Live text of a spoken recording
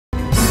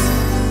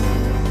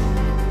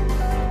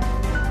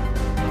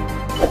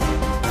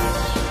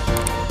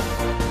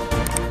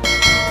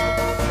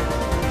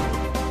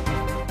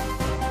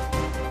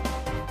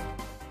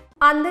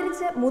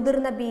അന്തരിച്ച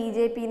മുതിർന്ന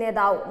ബി.ജെ.പി.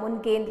 നേതാവും മുൻ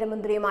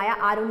കേന്ദ്രമന്ത്രിയുമായ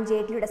അരുൺ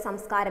ജെയ്റ്റ്ലിയുടെ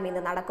സംസ്കാരം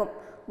ഇന്ന് നടക്കും.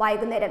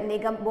 വൈകുന്നേരം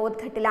നിഗം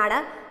ബോധ്ഘട്ടിലാണ്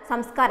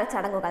സംസ്കാര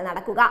ചടങ്ങുകൾ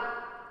നടക്കുക.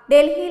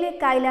 ഡൽഹിയിലെ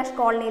കൈലാഷ്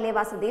കോളനിയിലെ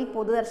വസതിയിൽ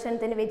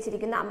പൊതുദർശനത്തിന്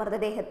വെച്ചിരിക്കുന്ന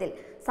മൃതദേഹത്തിൽ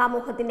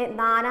സമൂഹത്തിന്റെ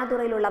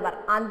നാനാതുറയിലുള്ളവർ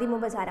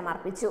അന്തിമോപചാരം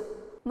അർപ്പിച്ചു.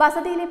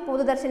 വസതിയിലെ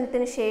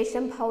പൊതുദർശനത്തിന്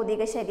ശേഷം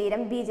ഭൗതിക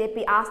ശരീരം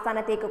ബി.ജെ.പി.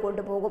 ആസ്ഥാനത്തേക്ക്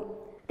കൊണ്ടുപോകും.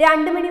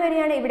 2 മണി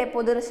വരെയാണ് ഇവിടെ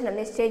പൊതുദർശനം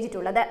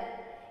നിശ്ചയിച്ചിട്ടുള്ളത്.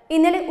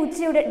 ഇന്നലെ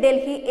ഉച്ചയോടെ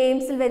ഡൽഹി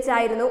എയിംസിൽ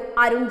വെച്ചായിരുന്നു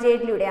അരുൺ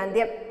ജെയ്റ്റ്ലിയുടെ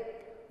അന്ത്യം.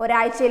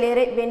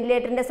 ഒരാഴ്ചയിലേറെ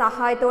വെന്റിലേറ്ററിന്റെ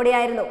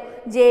സഹായത്തോടെയായിരുന്നു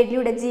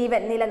ജെയ്റ്റ്ലിയുടെ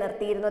ജീവൻ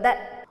നിലനിർത്തിയിരുന്നത്.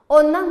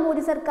 ഒന്നാം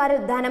മോദി സർക്കാരിൽ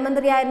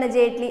ധനമന്ത്രിയായിരുന്ന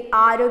ജെയ്റ്റ്ലി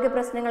ആരോഗ്യ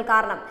പ്രശ്നങ്ങൾ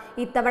കാരണം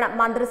ഇത്തവണ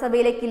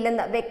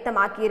മന്ത്രിസഭയിലേക്കില്ലെന്ന്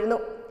വ്യക്തമാക്കിയിരുന്നു.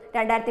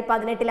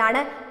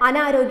 2018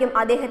 അനാരോഗ്യം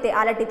അദ്ദേഹത്തെ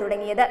അലട്ടി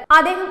തുടങ്ങിയത്.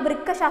 അദ്ദേഹം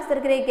വൃക്ക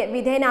ശസ്ത്രക്രിയയ്ക്ക്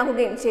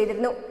വിധേയനാകുകയും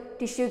ചെയ്തിരുന്നു.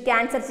 ടിഷ്യൂ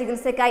ക്യാൻസർ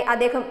ചികിത്സയ്ക്കായി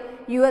അദ്ദേഹം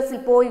US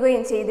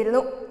പോവുകയും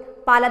ചെയ്തിരുന്നു.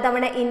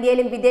 പലതവണ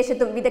ഇന്ത്യയിലും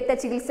വിദേശത്തും വിദഗ്ധ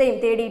ചികിത്സയും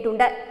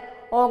തേടിയിട്ടുണ്ട്.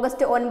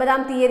 ഓഗസ്റ്റ്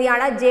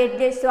 9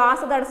 ജെയ്റ്റ്ലി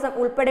ശ്വാസതടസ്സം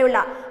ഉൾപ്പെടെയുള്ള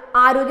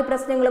ആരോഗ്യ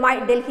പ്രശ്നങ്ങളുമായി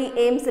ഡൽഹി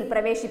എയിംസിൽ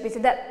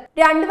പ്രവേശിപ്പിച്ചത്.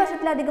 2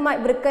 വർഷത്തിലധികമായി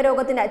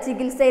വൃക്കരോഗത്തിന്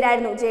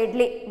ചികിത്സയിലായിരുന്നു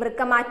ജെയ്റ്റ്ലി.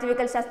 വൃക്ക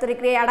മാറ്റിവെക്കൽ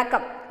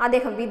ശസ്ത്രക്രിയയടക്കം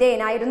അദ്ദേഹം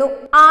വിധേയനായിരുന്നു.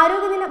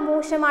 ആരോഗ്യനില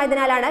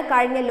മോശമായതിനാലാണ്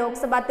കഴിഞ്ഞ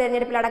ലോക്സഭാ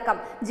തെരഞ്ഞെടുപ്പിലടക്കം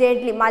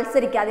ജെയ്റ്റ്ലി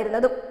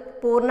മത്സരിക്കാതിരുന്നതും.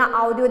 പൂർണ്ണ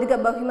ഔദ്യോഗിക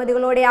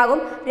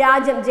ബഹുമതികളോടെയാകും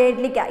രാജ്യം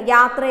ജെയ്റ്റ്ലിക്ക്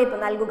യാത്രയയപ്പ്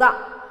നൽകുക.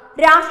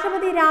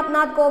 രാഷ്ട്രപതി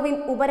രാംനാഥ്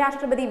കോവിന്ദ്,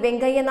 ഉപരാഷ്ട്രപതി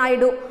വെങ്കയ്യ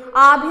നായിഡു,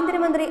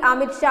 ആഭ്യന്തരമന്ത്രി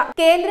അമിത് ഷാ,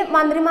 കേന്ദ്ര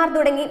മന്ത്രിമാർ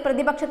തുടങ്ങി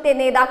പ്രതിപക്ഷത്തെ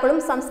നേതാക്കളും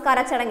സംസ്കാര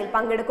ചടങ്ങിൽ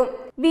പങ്കെടുക്കും.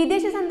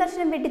 വിദേശ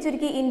സന്ദർശനം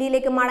വെട്ടിച്ചുരുക്കി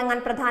ഇന്ത്യയിലേക്ക്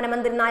മടങ്ങാൻ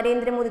പ്രധാനമന്ത്രി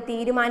നരേന്ദ്രമോദി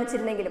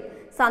തീരുമാനിച്ചിരുന്നെങ്കിലും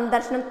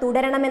സന്ദർശനം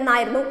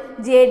തുടരണമെന്നായിരുന്നു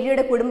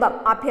ജെയ്റ്റ്ലിയുടെ കുടുംബം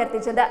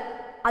അഭ്യർത്ഥിച്ചത്.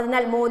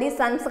 അതിനാൽ മോദി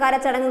സംസ്കാര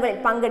ചടങ്ങുകളിൽ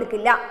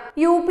പങ്കെടുക്കില്ല.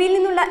 UP-യിൽ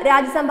നിന്നുള്ള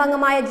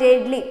രാജ്യസഭാംഗമായ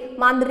ജെയ്റ്റ്ലി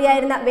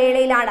മന്ത്രിയായിരുന്ന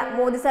വേളയിലാണ്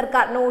മോദി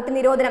സർക്കാർ നോട്ട്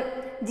നിരോധനം,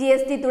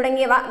 GST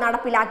തുടങ്ങിയവ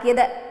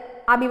നടപ്പിലാക്കിയത്.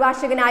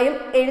 അഭിഭാഷകനായും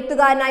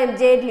എഴുത്തുകാരനായും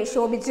ജെയ്റ്റ്ലി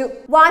ശോഭിച്ചു.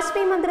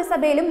 വാജ്പേയി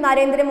മന്ത്രിസഭയിലും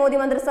നരേന്ദ്രമോദി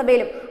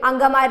മന്ത്രിസഭയിലും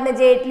അംഗമായിരുന്ന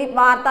ജെയ്റ്റ്ലി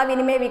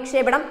വാർത്താവിനിമയ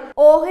വിക്ഷേപണം,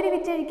 ഓഹരി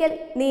വിറ്റഴിക്കൽ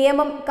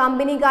നിയമം,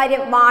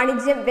 കമ്പനികാര്യം,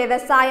 വാണിജ്യം,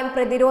 വ്യവസായം,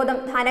 പ്രതിരോധം,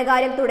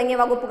 ധനകാര്യം തുടങ്ങിയ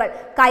വകുപ്പുകൾ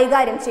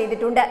കൈകാര്യം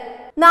ചെയ്തിട്ടുണ്ട്.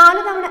 4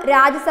 തവണ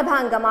രാജ്യസഭാ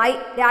അംഗമായി.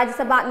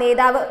 രാജ്യസഭാ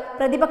നേതാവ്,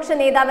 പ്രതിപക്ഷ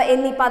നേതാവ്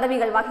എന്നീ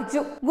പദവികൾ വഹിച്ചു.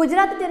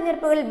 ഗുജറാത്ത്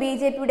തിരഞ്ഞെടുപ്പുകളിൽ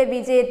ബി.ജെ.പിയുടെ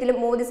വിജയത്തിലും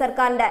മോദി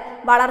സർക്കാരിന്റെ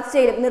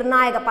വളർച്ചയിലും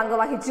നിർണായക പങ്ക്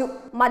വഹിച്ചു.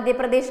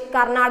 മധ്യപ്രദേശ്,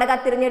 കർണാടക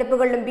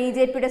തിരഞ്ഞെടുപ്പുകളിലും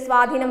ബി.ജെ.പിയുടെ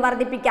സ്വാധീനം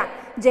വർദ്ധിപ്പിക്കാൻ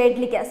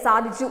ജെയ്റ്റ്ലിക്ക്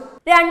സാധിച്ചു.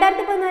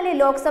 2014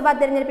 ലോക്സഭാ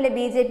തെരഞ്ഞെടുപ്പിലെ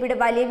ബി.ജെ.പിയുടെ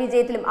വലിയ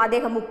വിജയത്തിലും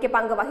അദ്ദേഹം മുഖ്യ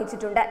പങ്ക്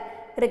വഹിച്ചിട്ടുണ്ട്.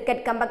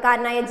 ക്രിക്കറ്റ്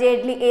കമ്പക്കാരനായ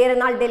ജെയ്റ്റ്ലി ഏറെ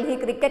നാൾ ഡൽഹി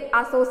ക്രിക്കറ്റ്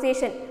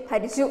അസോസിയേഷൻ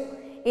ഭരിച്ചു.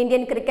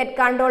 ഇന്ത്യൻ ക്രിക്കറ്റ്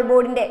കൺട്രോൾ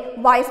ബോർഡിന്റെ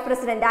വൈസ്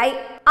പ്രസിഡന്റായി.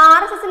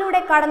 RSSലൂടെ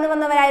കടന്നു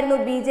വന്നവരായിരുന്നു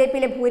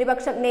ബി.ജെ.പിയിലെ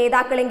ഭൂരിപക്ഷം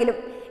നേതാക്കളെങ്കിലും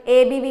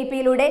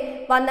ABVP-യിലൂടെ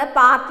വന്ന്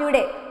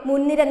പാർട്ടിയുടെ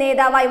മുൻനിര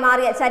നേതാവായി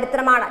മാറിയ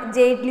ചരിത്രമാണ്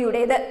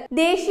ജെയ്റ്റ്ലിയുടേത്.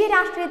 ദേശീയ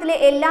രാഷ്ട്രീയത്തിലെ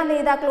എല്ലാ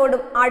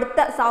നേതാക്കളോടും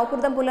അടുത്ത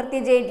സൗഹൃദം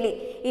പുലർത്തിയ ജെയ്റ്റ്ലി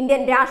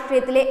ഇന്ത്യൻ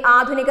രാഷ്ട്രീയത്തിലെ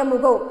ആധുനിക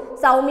മുഖവും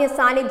സൗമ്യ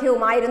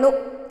സാന്നിധ്യവുമായിരുന്നു.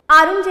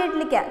 അരുൺ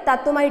ജെയ്റ്റ്ലിക്ക്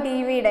തത്വമയി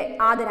TVയുടെ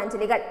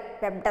ആദരാഞ്ജലികൾ.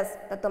 Web desk,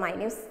 Tatwamayi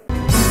news.